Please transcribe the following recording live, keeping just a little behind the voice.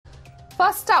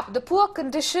First up, the poor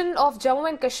condition of Jammu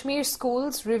and Kashmir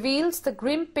schools reveals the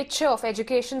grim picture of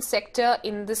education sector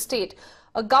in the state.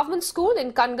 A government school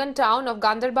in Kangan town of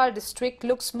Ganderbal district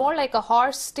looks more like a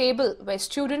horse stable where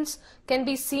students can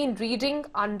be seen reading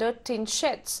under tin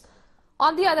sheds.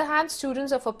 On the other hand,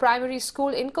 students of a primary school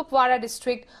in Kupwara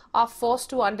district are forced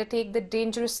to undertake the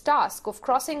dangerous task of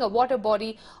crossing a water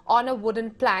body on a wooden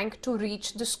plank to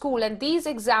reach the school. And these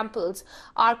examples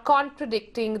are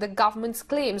contradicting the government's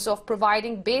claims of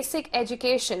providing basic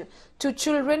education to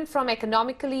children from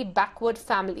economically backward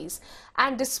families.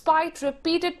 And despite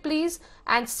repeated pleas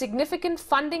and significant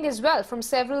funding as well from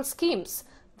several schemes,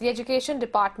 the education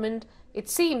department, it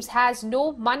seems, has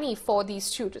no money for these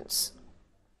students.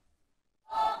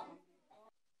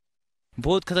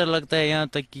 बहुत खतरा लगता है यहाँ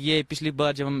तक कि ये पिछली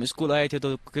बार जब हम स्कूल आए थे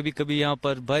तो कभी कभी यहाँ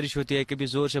पर बारिश होती है, कभी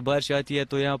ज़ोर से बारिश आती है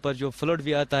तो यहाँ पर जो फ्लड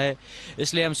भी आता है,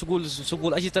 इसलिए हम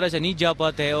स्कूल अच्छी तरह से नहीं जा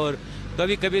पाते हैं। और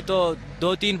कभी कभी तो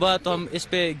 2-3 बार तो हम इस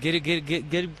पे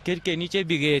गिर के नीचे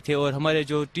भी गए थे और हमारे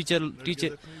जो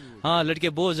टीचर हाँ लड़के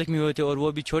बहुत जख्मी हुए थे और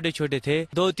वो भी छोटे छोटे थे।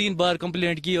 2-3 बार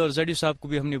कंप्लेंट की और जडी साहब को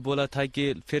भी हमने बोला था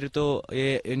कि फिर तो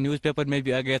ये न्यूज़पेपर में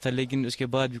भी आ गया था, लेकिन उसके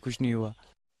बाद भी कुछ नहीं हुआ।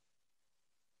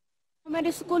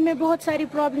 हमारे स्कूल में बहुत सारी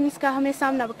प्रॉब्लम्स का हमें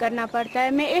सामना करना पड़ता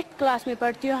है। मैं 8th क्लास में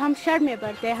पढ़ती हूँ, हम शेड में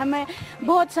पढ़ते हैं।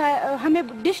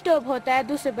 हमें डिस्टर्ब होता है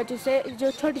दूसरे बच्चों से,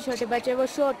 जो छोटे छोटे बच्चे वो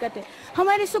शोर करते हैं।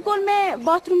 हमारे स्कूल में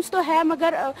बाथरूम्स तो है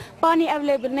मगर पानी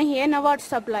अवेलेबल नहीं है, ना वाटर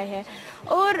सप्लाई है।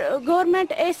 और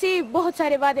गवर्नमेंट ऐसे बहुत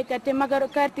सारे वादे करते हैं मगर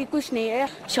करती कुछ नहीं है।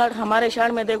 हमारे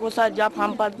शहर में देखो सर, जब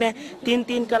हम पढ़ते हैं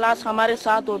 3-3 क्लास हमारे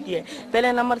साथ होती है।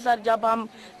 पहले नंबर सर जब हम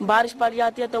बारिश पड़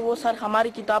जाती है तो वो सर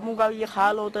हमारी किताबों का ये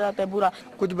हाल होता जाता है बुरा।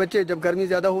 कुछ बच्चे जब गर्मी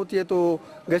ज़्यादा होती है तो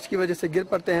गैस की वजह से गिर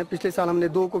पड़ते हैं। पिछले साल हमने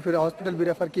 2 को फिर हॉस्पिटल भी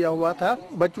रेफर किया हुआ था।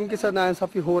 बच्चों के साथ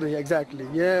नाइंसाफी हो रही है। एग्जैक्टली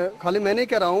ये खाली मैं नहीं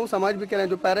कह रहा हूँ, समाज भी कह रहे हैं,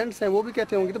 जो पेरेंट्स हैं वो भी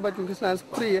कहते होंगे तो बच्चों की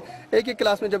नाइंसाफी हो रही है। एक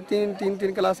क्लास में जब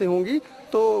 3 क्लासें होंगी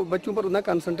तो बच्चों पर उतना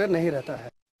कंसंट्रेट नहीं रहता है।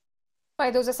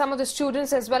 Right, those are some of the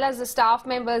students as well as the staff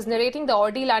members narrating the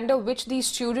ordeal under which these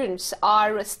students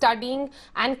are studying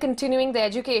and continuing their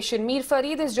education. Mir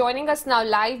Fareed is joining us now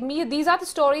live. Mir, these are the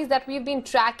stories that we've been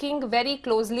tracking very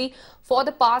closely for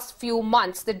the past few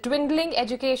months. The dwindling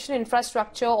education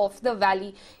infrastructure of the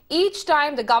valley. Each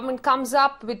time the government comes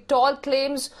up with tall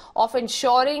claims of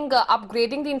ensuring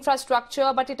upgrading the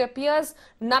infrastructure, but it appears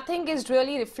nothing is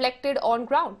really reflected on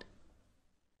ground.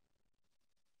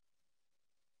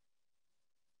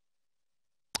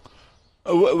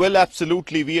 Well,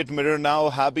 absolutely. We at Mirror Now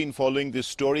have been following this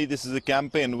story. This is a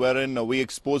campaign wherein we're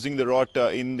exposing the rot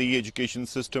in the education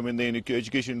system, in the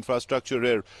education infrastructure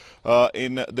here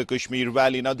in the Kashmir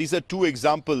Valley. Now, these are 2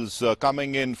 examples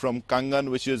coming in from Kangan,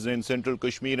 which is in central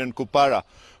Kashmir, and Kupwara,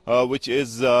 which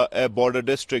is a border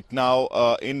district. Now,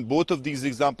 in both of these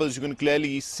examples, you can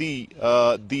clearly see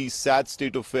the sad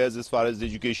state of affairs as far as the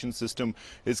education system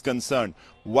is concerned.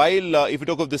 While if you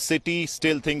talk of the city,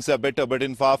 still things are better, but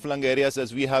in far-flung areas,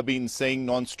 as we have been saying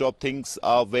non-stop, things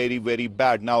are very, very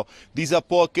bad. Now, these are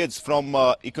poor kids from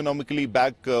economically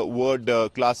backward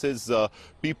classes,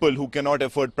 people who cannot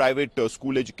afford private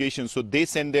school education, so they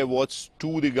send their wards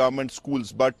to the government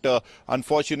schools. But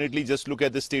unfortunately, just look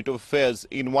at the state of affairs.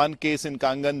 In one case in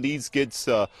Kangan, these kids,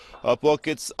 poor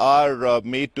kids, are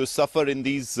made to suffer in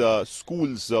these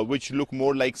schools, which look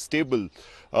more like stable.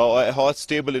 A horse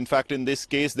stable. In fact, in this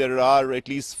case, there are at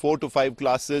least 4 to 5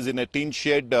 classes in a tin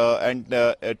shed and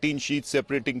a tin sheet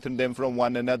separating them from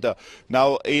one another.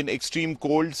 Now, in extreme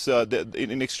colds,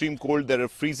 in extreme cold, there are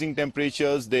freezing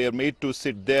temperatures. They are made to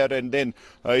sit there, and then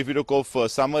if you look of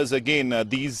summers again,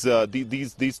 these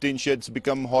tin sheds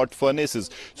become hot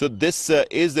furnaces. So this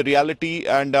is the reality,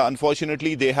 and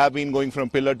unfortunately, they have been going from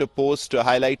pillar to post,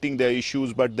 highlighting their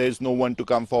issues, but there is no one to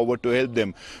come forward to help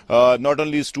them. Not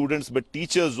only students, but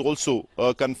teachers also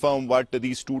confirm what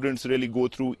these students really go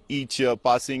through each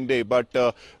passing day.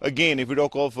 But again, if you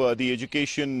talk of the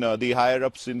education, the higher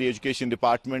ups in the education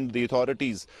department, the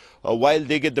authorities, while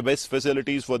they get the best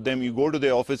facilities for them, you go to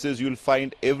their offices, you'll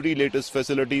find every latest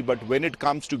facility. But when it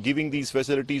comes to giving these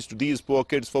facilities to these poor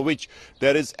kids, for which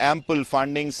there is ample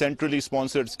funding, centrally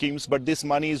sponsored schemes, but this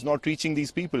money is not reaching these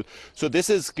people. So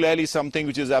this is clearly something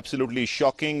which is absolutely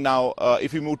shocking. Now,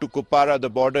 if you move to Kupwara, the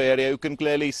border area, you can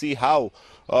clearly see how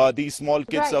these small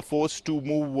kids are forced to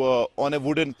move on a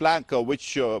wooden plank,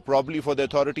 which probably for the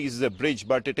authorities is a bridge,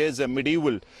 but it is a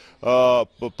medieval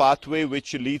pathway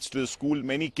which leads to the school.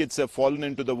 Many kids have fallen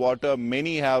into the water.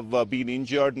 Many have been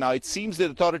injured. Now, it seems the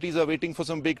authorities are waiting for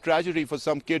some big tragedy, for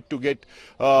some kid to get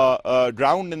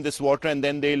drowned in this water, and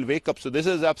then they'll wake up. So this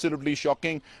is absolutely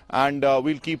shocking. And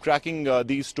we'll keep tracking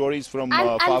these stories from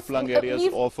And far-flung areas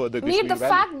of the Mir, Kashmir the Valley.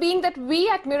 fact being that we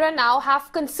at Mirror Now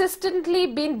have consistently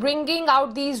been bringing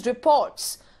out these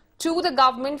reports to the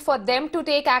government for them to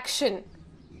take action.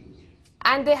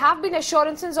 And there have been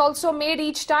assurances also made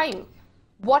each time.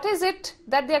 What is it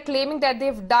that they are claiming that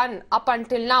they've done up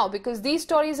until now? Because these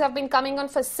stories have been coming on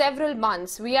for several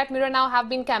months. We at Mirror Now have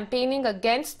been campaigning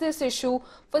against this issue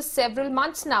for several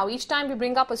months now. Each time we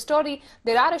bring up a story,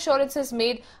 there are assurances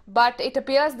made, but it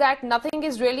appears that nothing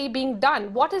is really being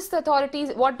done. What do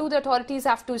the authorities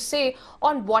have to say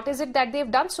on what is it that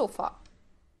they've done so far?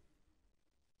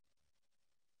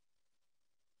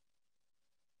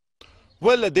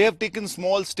 Well, they have taken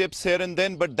small steps here and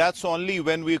then, but that's only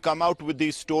when we come out with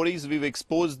these stories, we've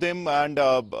exposed them, and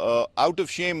out of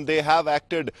shame, they have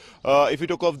acted. If you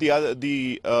took off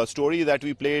the story that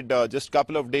we played just a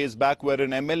couple of days back, where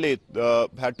an MLA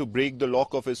had to break the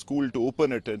lock of his school to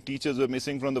open it, and teachers were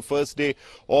missing from the first day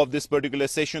of this particular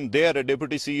session. There, a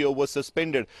deputy CEO was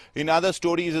suspended. In other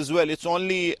stories as well, it's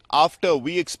only after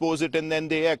we expose it and then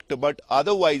they act. But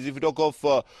otherwise, if you talk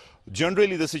of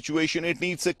generally the situation, it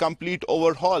needs a complete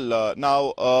overhaul.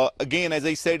 Now, again, as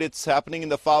I said, it's happening in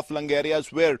the far-flung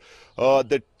areas where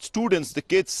the students, the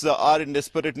kids are in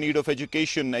desperate need of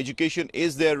education. Education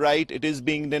is their right. It is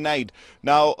being denied.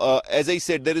 Now, as I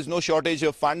said, there is no shortage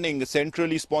of funding.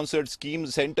 Centrally sponsored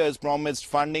schemes, center has promised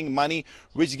funding, money,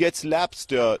 which gets lapsed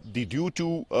due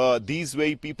to these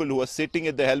very people who are sitting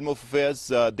at the helm of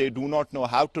affairs. They do not know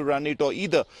how to run it, or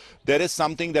either there is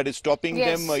something that is stopping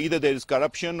them, either there is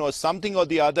corruption or something or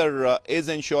the other is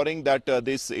ensuring that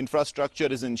this infrastructure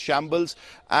is in shambles.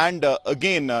 And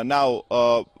again, now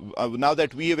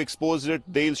that we have exposed it,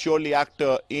 they'll surely act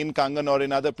in Kangan or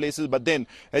in other places. But then,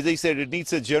 as I said, it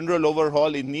needs a general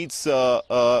overhaul. It needs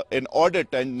an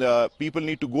audit, and people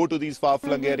need to go to these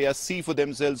far-flung areas, see for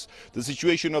themselves the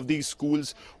situation of these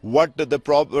schools, what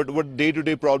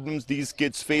day-to-day problems these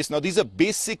kids face. Now, these are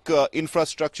basic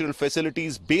infrastructural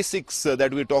facilities, basics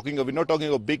that we're talking of. We're not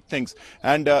talking of big things.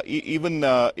 And even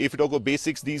if you talk of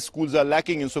basics, these schools are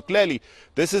lacking. And so clearly,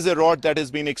 this is a rot that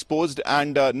has been exposed,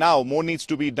 and now more needs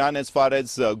to be done as far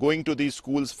as going to these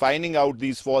schools, finding out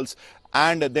these faults,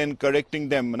 and then correcting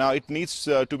them. Now, it needs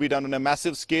to be done on a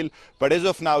massive scale, but as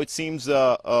of now, it seems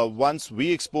once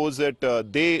we expose it,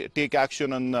 they take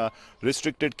action on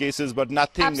restricted cases, but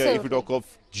nothing if you talk of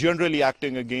generally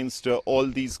acting against all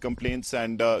these complaints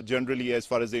and generally as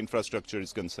far as the infrastructure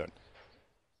is concerned.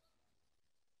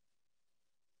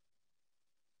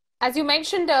 As you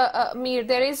mentioned, Mir,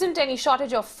 there isn't any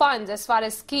shortage of funds as far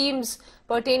as schemes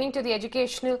pertaining to the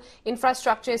educational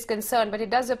infrastructure is concerned, but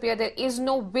it does appear there is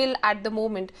no will at the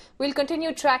moment. We'll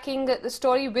continue tracking the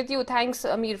story with you. Thanks,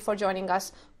 Mir, for joining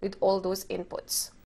us with all those inputs.